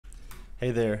Hey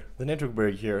there, the Network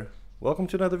Berg here. Welcome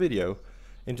to another video.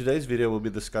 In today's video we'll be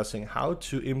discussing how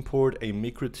to import a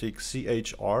MikroTik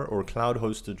CHR or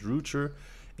cloud-hosted router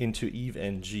into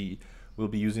EVE-NG. We'll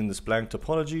be using this blank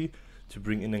topology to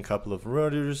bring in a couple of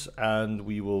routers, and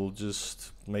we will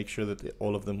just make sure that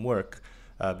all of them work.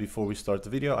 Before we start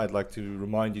the video, I'd like to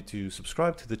remind you to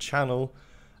subscribe to the channel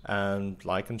and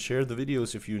like and share the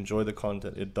videos if you enjoy the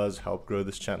content. It does help grow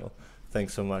this channel.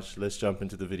 Thanks so much. Let's jump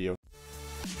into the video.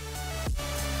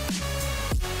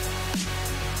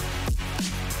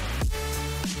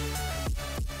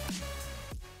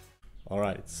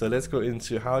 Alright, so let's go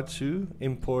into how to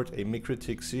import a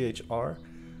MikroTik CHR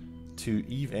to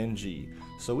EVE-NG.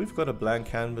 So we've got a blank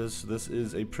canvas. This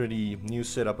is a pretty new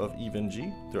setup of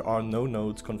EVE-NG. There are no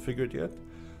nodes configured yet.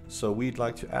 So we'd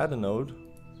like to add a node,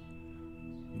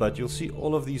 but you'll see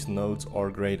all of these nodes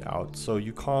are grayed out. So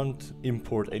you can't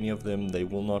import any of them. They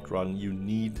will not run. You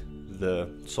need the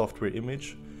software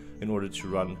image in order to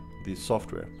run the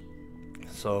software.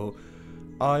 So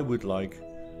I would like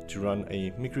to run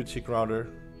a MikroTik router,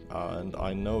 and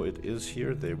I know it is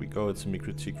here. There we go. It's a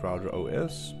MikroTik router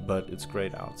OS, but it's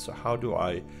grayed out. So how do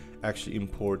I actually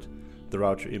import the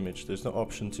router image? There's no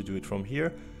option to do it from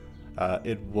here.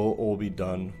 It will all be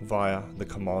done via the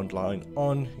command line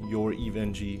on your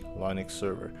EVE-NG Linux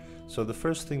server. So the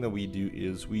first thing that we do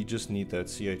is we just need that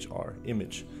CHR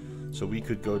image. So we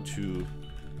could go to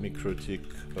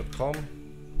mikrotik.com.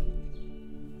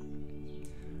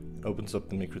 Opens up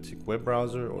the MikroTik web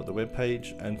browser or the web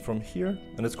page, and from here,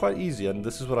 and it's quite easy, and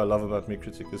this is what I love about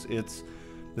MikroTik, is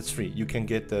it's free. You can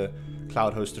get the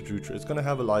cloud hosted router. It's going to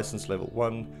have a license level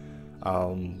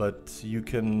 1, but you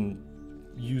can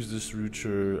use this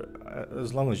router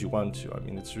as long as you want to. I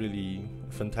mean, it's really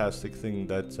a fantastic thing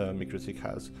that MikroTik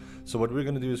has. So what we're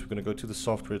going to do is we're going to go to the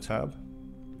software tab.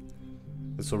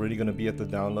 It's already going to be at the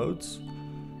downloads.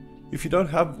 If you don't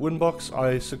have Winbox,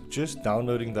 I suggest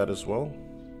downloading that as well.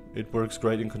 It works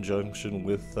great in conjunction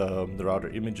with the router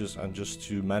images and just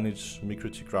to manage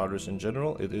MikroTik routers in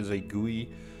general. It is a GUI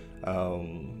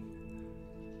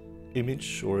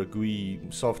image or a GUI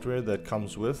software that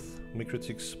comes with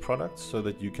MikroTik's products so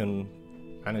that you can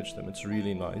manage them. It's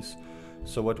really nice.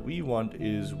 So what we want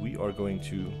is we are going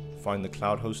to find the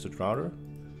cloud hosted router,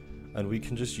 and we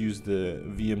can just use the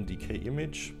VMDK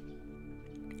image,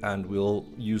 and we'll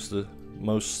use the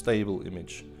most stable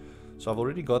image. So I've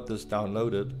already got this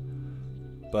downloaded,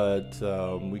 but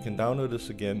we can download this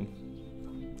again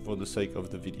for the sake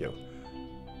of the video.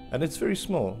 And it's very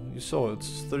small. You saw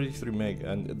it's 33 meg,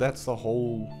 and that's the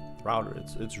whole router.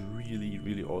 It's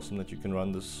really awesome that you can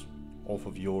run this off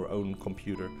of your own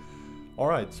computer.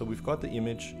 Alright, so we've got the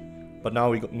image, but now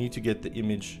we need to get the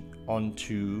image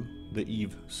onto the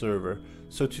EVE server.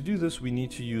 So to do this, we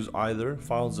need to use either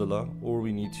FileZilla or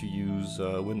we need to use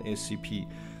WinSCP.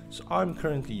 So I'm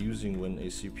currently using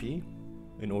WinSCP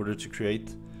in order to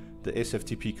create the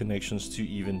SFTP connections to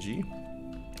EVE-NG.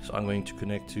 So I'm going to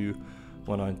connect to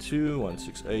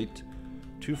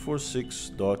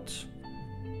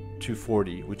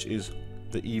 192.168.246.240, which is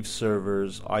the EVE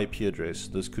server's IP address.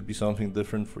 This could be something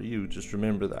different for you, just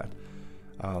remember that.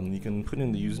 You can put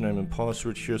in the username and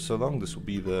password here so long. This will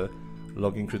be the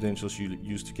login credentials you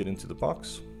use to get into the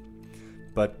box.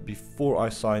 But before I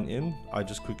sign in, I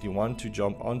just quickly want to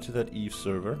jump onto that EVE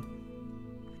server.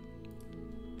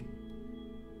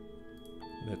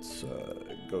 Let's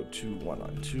go to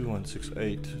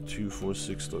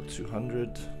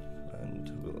 192.168.246.200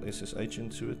 and we'll SSH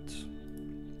into it.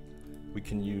 We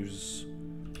can use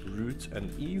root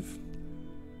and EVE,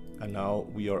 and now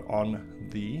we are on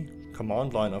the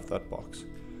command line of that box.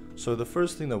 So the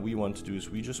first thing that we want to do is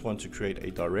we just want to create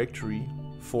a directory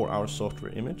for our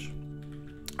software image.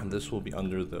 And this will be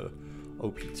under the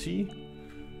OPT,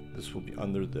 this will be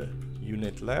under the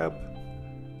UNet lab,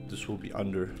 this will be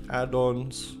under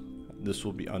add-ons, this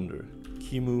will be under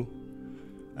QEMU,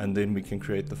 and then we can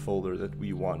create the folder that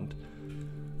we want.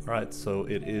 Alright, so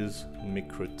it is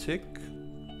MikroTik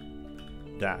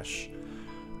dash.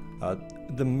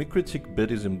 The MikroTik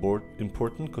bit is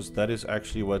important because that is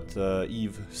actually what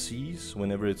EVE sees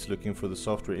whenever it's looking for the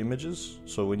software images.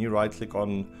 So when you right click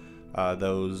on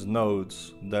those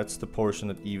nodes, that's the portion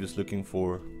that EVE is looking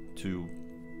for to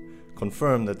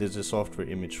confirm that there's a software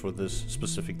image for this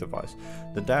specific device.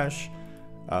 The dash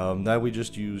that we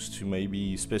just use to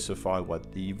maybe specify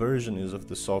what the version is of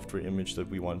the software image that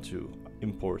we want to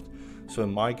import. So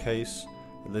in my case,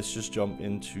 let's just jump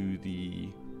into the,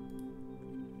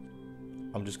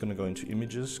 I'm just going to go into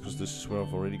images because this is where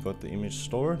I've already got the image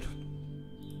stored.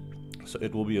 So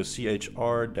it will be a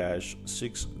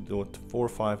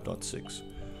CHR-6.45.6.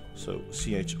 So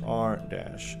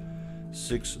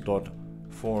CHR-6.45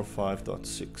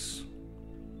 192.168.1.45.6,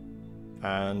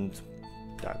 and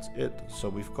that's it. So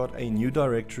we've got a new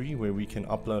directory where we can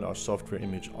upload our software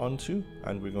image onto,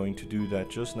 and we're going to do that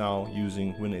just now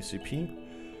using WinSCP.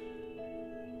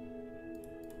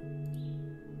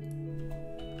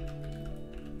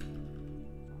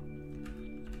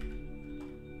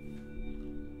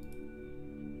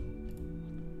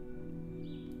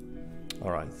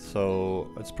 Alright, so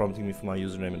it's prompting me for my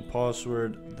username and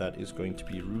password. That is going to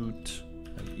be root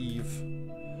and Eve.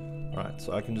 Alright,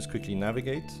 so I can just quickly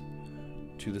navigate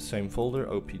to the same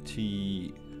folder, OPT,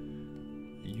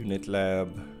 Unit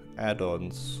Lab,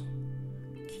 add-ons,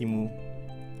 Kimu,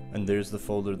 and there's the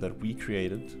folder that we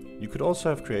created. You could also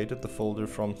have created the folder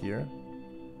from here,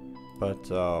 but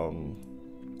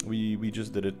we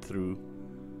just did it through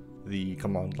the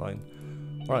command line.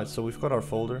 Alright, so we've got our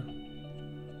folder.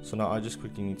 So now I just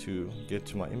quickly need to get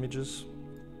to my images,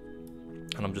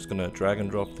 and I'm just gonna drag and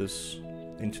drop this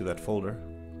into that folder.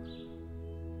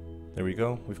 There we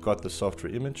go, we've got the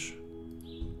software image.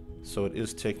 So it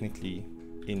is technically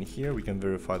in here. We can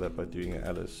verify that by doing an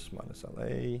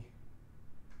ls-la.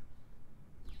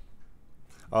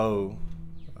 Oh,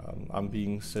 I'm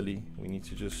being silly. We need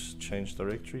to just change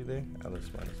directory there,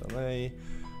 ls-la,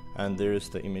 and there is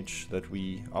the image that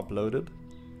we uploaded.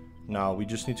 Now we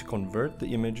just need to convert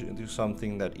the image into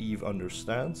something that Eve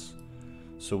understands.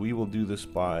 So we will do this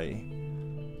by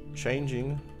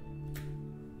changing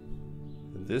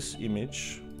this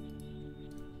image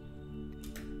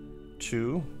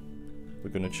to, we're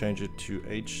going to change it to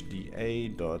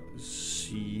hda.cqc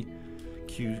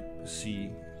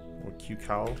or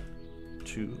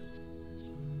qcal2.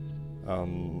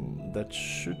 That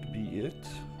should be it,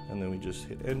 and then we just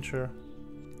hit enter.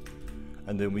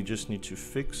 And then we just need to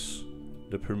fix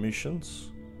the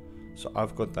permissions. So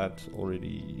I've got that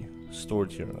already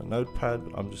stored here on a notepad.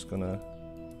 I'm just gonna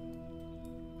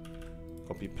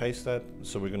copy paste that.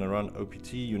 So we're gonna run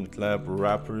opt unit lab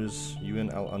wrappers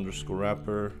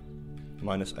unl_wrapper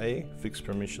 -a fix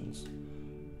permissions.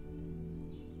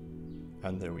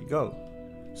 And there we go.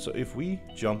 So if we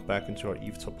jump back into our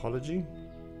Eve topology,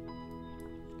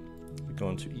 we go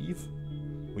into Eve,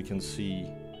 we can see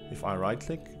if I right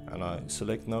click and I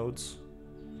select nodes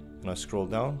and I scroll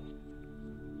down,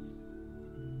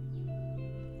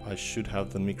 I should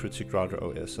have the MikroTik router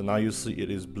OS. And now you see it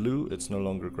is blue, it's no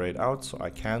longer grayed out, so I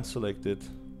can select it.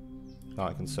 Now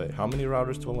I can say how many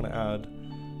routers do I want to add,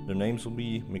 their names will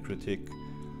be MikroTik,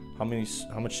 how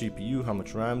much CPU, how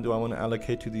much RAM do I want to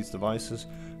allocate to these devices,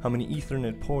 how many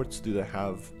Ethernet ports do they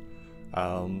have.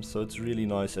 So it's really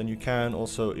nice, and you can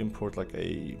also import like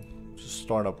a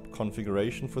startup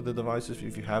configuration for the devices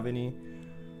if you have any.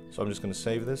 So I'm just going to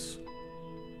save this,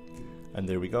 and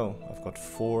there we go. I've got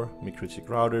 4 MikroTik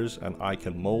routers, and I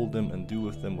can mold them and do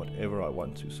with them whatever I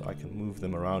want to. So I can move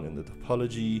them around in the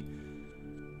topology,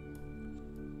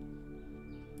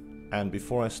 and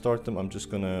before I start them, I'm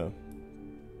just gonna,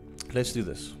 let's do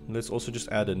this. Let's also just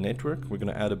add a network. We're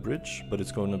gonna add a bridge, but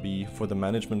it's going to be for the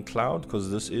management cloud, because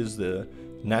this is the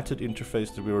NATed interface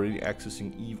that we're already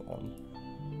accessing Eve on.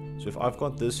 So if I've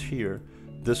got this here,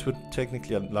 this would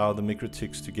technically allow the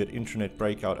MikroTiks to get internet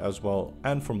breakout as well,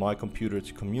 and for my computer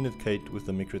to communicate with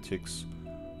the MikroTiks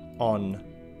on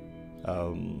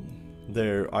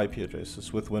their IP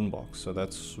addresses with Winbox. So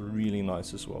that's really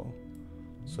nice as well.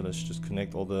 So let's just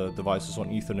connect all the devices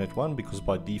on Ethernet 1, because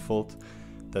by default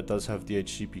that does have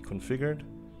DHCP configured.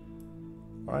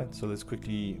 Alright, so let's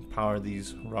quickly power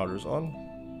these routers on.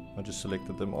 I just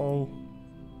selected them all,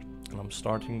 and I'm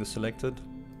starting the selected.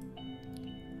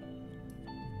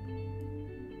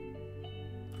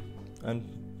 And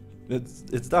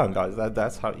it's done, guys.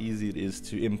 That's how easy it is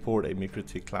to import a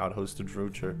MikroTik cloud hosted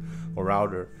router or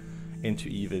router into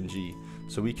Eve NG.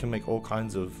 So we can make all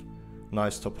kinds of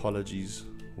nice topologies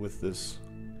with this.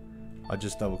 I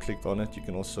just double clicked on it. You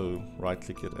can also right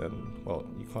click it, and well,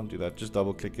 you can't do that. Just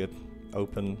double click it,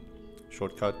 open,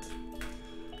 shortcut,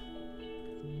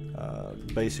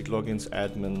 basic logins,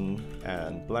 admin,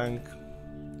 and blank.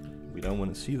 We don't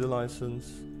want to see the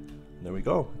license. There we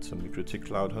go, it's a MikroTik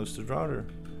cloud hosted router.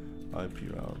 IP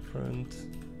router print,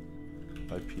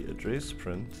 IP address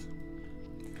print.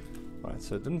 Right,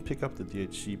 so it didn't pick up the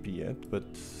DHCP yet, but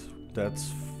that's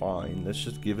fine. Let's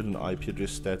just give it an IP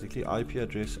address statically. IP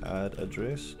address add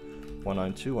address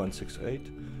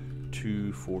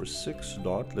 192.168.246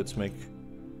 dot. Let's make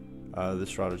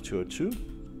this router 202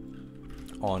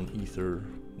 on Ether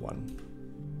 1.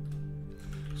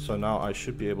 So now I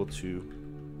should be able to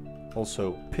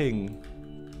also ping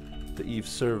the Eve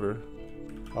server.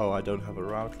 Oh, I don't have a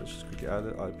route. Let's just quickly add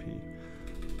it. IP.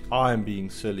 I'm being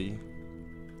silly.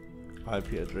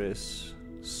 IP address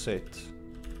set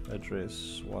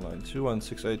address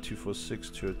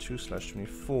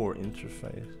 192.168.246.202/24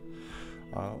 interface.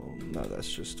 No,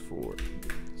 that's just for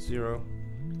 0.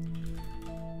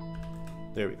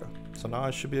 There we go. So now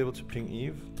I should be able to ping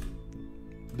Eve.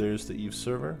 There's the Eve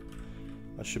server.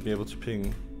 I should be able to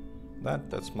ping that.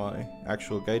 That's my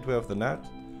actual gateway of the NAT.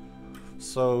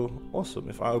 So awesome.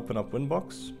 If I open up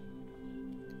Winbox,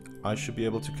 I should be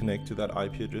able to connect to that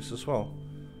IP address as well.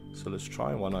 So let's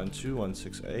try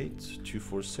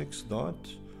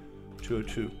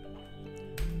 192.168.246.202.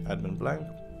 Admin blank.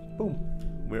 Boom.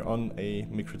 We're on a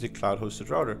MikroTik cloud hosted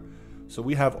router. So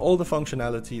we have all the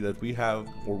functionality that we have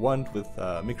or want with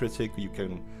MikroTik. You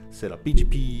can set up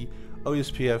BGP,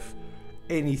 OSPF,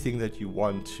 anything that you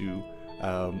want to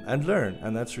and learn,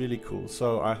 and that's really cool.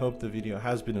 So I hope the video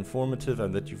has been informative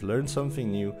and that you've learned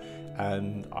something new,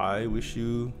 and I wish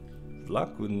you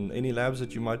luck in any labs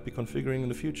that you might be configuring in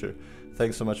the future.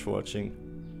 Thanks so much for watching.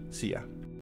 See ya.